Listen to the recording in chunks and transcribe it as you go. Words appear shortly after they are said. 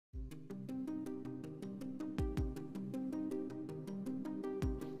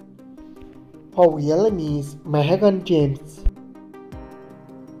Her real name is Mehgan James.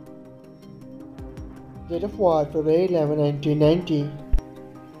 Date of birth February 11, 1990.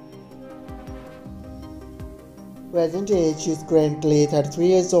 Present age she is currently 33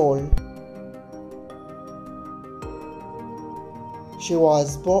 years old. She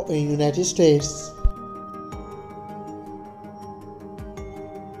was born in United States.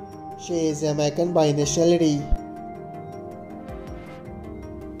 She is American by nationality.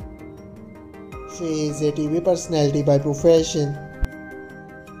 She is a TV personality by profession.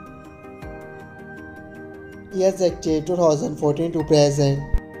 Years active 2014 to present.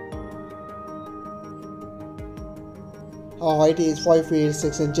 Her height is 5 feet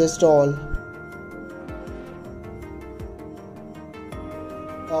 6 inches tall.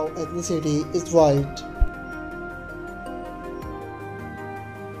 Her ethnicity is white.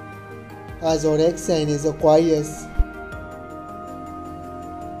 Her zodiac sign is Aquarius.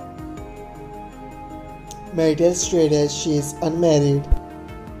 Marital status, she is unmarried.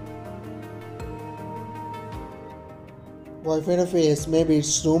 Boyfriend affairs, maybe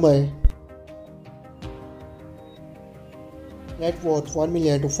it's rumor. Net worth $1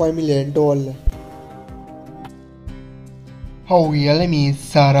 million to $5 million. Her real name is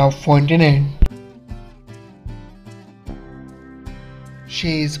Fontenot.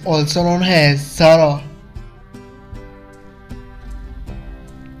 She is also known as Sarah.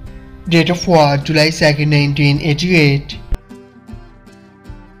 Date of birth July 2nd, 1988.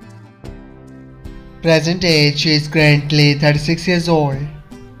 Present age she is currently 36 years old.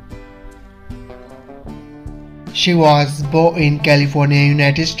 She was born in California,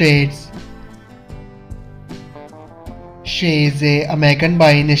 United States. She is an American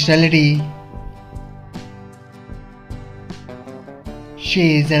by nationality.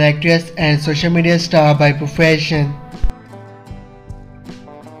 She is an actress and social media star by profession.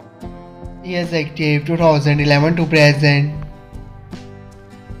 Years active 2011 to present.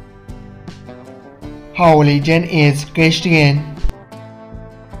 Her religion is Christian.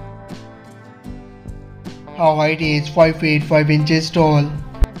 Her height is 5 feet 5 inches tall.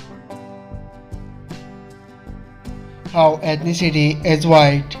 Her ethnicity is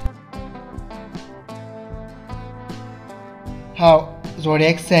white. Her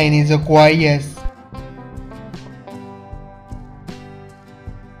zodiac sign is Aquarius.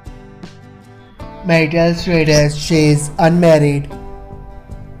 Marital status, she is unmarried.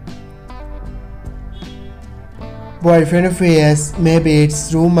 Boyfriend affairs, maybe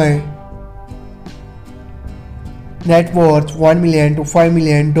it's rumor. Net worth $1 million to $5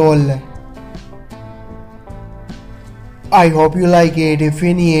 million. I hope you like it. If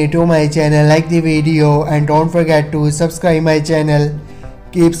you're new to my channel, like the video and don't forget to subscribe my channel.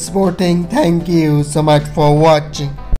 Keep supporting. Thank you so much for watching.